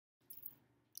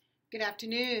Good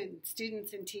afternoon,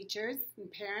 students and teachers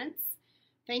and parents.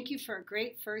 Thank you for a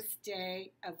great first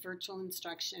day of virtual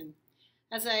instruction.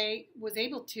 As I was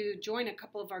able to join a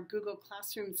couple of our Google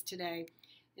Classrooms today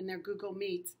in their Google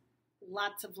Meets,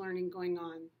 lots of learning going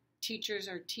on. Teachers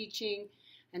are teaching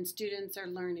and students are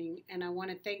learning. And I want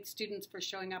to thank students for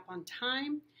showing up on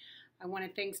time. I want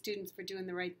to thank students for doing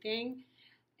the right thing.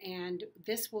 And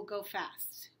this will go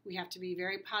fast. We have to be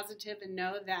very positive and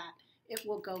know that it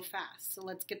will go fast. So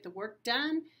let's get the work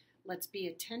done. Let's be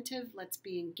attentive. Let's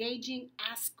be engaging.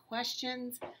 Ask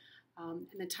questions. And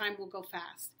the time will go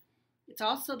fast. It's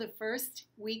also the first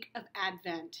week of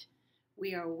Advent.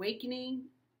 We are awakening.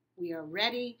 We are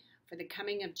ready for the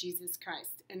coming of Jesus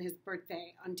Christ and his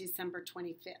birthday on December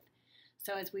 25th.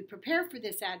 So as we prepare for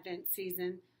this Advent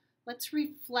season, let's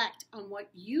reflect on what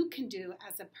you can do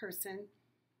as a person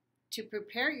to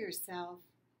prepare yourself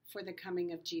for the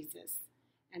coming of Jesus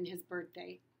and his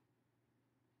birthday.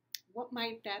 What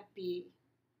might that be?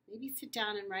 Maybe sit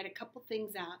down and write a couple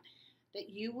things out that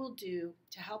you will do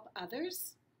to help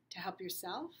others, to help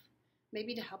yourself,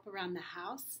 maybe to help around the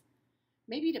house,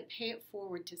 maybe to pay it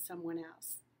forward to someone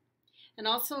else. And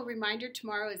also a reminder,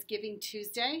 tomorrow is Giving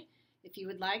Tuesday. If you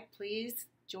would like, please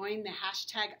join the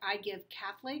hashtag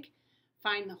 #IGiveCatholic.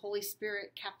 Find the Holy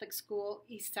Spirit Catholic School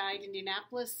Eastside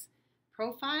Indianapolis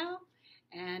profile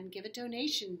and give a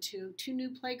donation to 2 new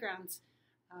playgrounds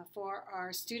for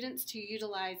our students to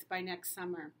utilize by next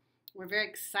summer. We're very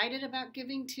excited about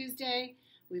Giving Tuesday.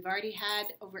 We've already had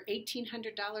over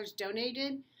 $1,800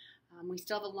 donated. We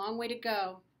still have a long way to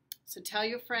go. So tell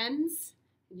your friends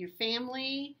and your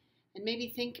family and maybe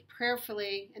think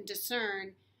prayerfully and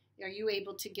discern, are you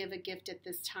able to give a gift at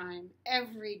this time?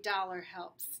 Every dollar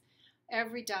helps.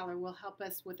 Every dollar will help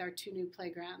us with our 2 new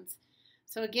playgrounds.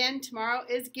 So again, tomorrow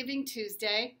is Giving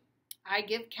Tuesday. I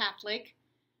Give Catholic.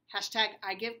 Hashtag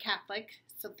I Give Catholic.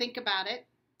 So think about it.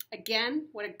 Again,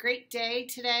 what a great day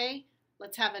today.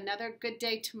 Let's have another good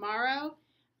day tomorrow.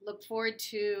 Look forward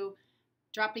to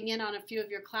dropping in on a few of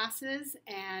your classes.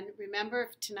 And remember,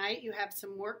 if tonight you have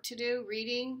some work to do,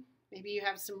 reading, maybe you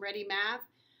have some ready math,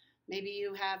 maybe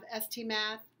you have ST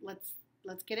math,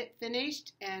 let's get it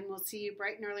finished, and we'll see you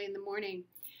bright and early in the morning.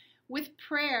 With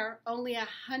prayer, only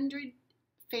 100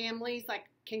 families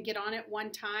can get on at one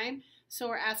time. So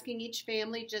we're asking each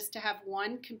family just to have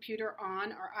one computer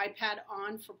on or iPad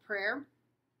on for prayer.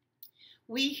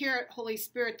 We here at Holy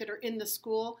Spirit that are in the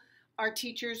school, our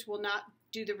teachers will not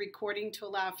do the recording to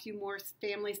allow a few more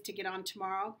families to get on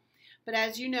tomorrow. But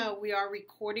as you know, we are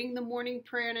recording the morning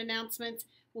prayer and announcements.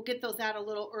 We'll get those out a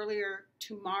little earlier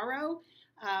tomorrow,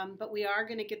 but we are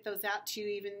going to get those out to you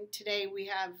even today. We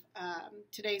have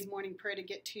today's morning prayer to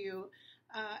get to you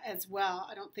as well.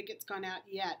 I don't think it's gone out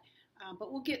yet,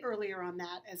 but we'll get earlier on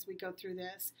that as we go through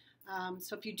this.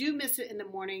 So if you do miss it in the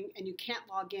morning and you can't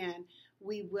log in,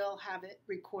 we will have it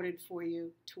recorded for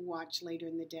you to watch later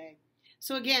in the day.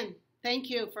 So again, thank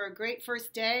you for a great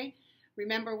first day.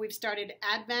 Remember, we've started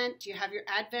Advent. Do you have your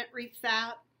Advent wreaths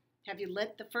out? Have you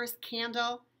lit the first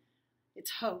candle?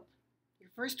 It's hope.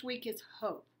 Your first week is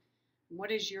hope. And what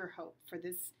is your hope for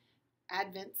this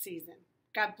Advent season?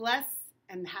 God bless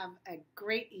and have a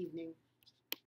great evening.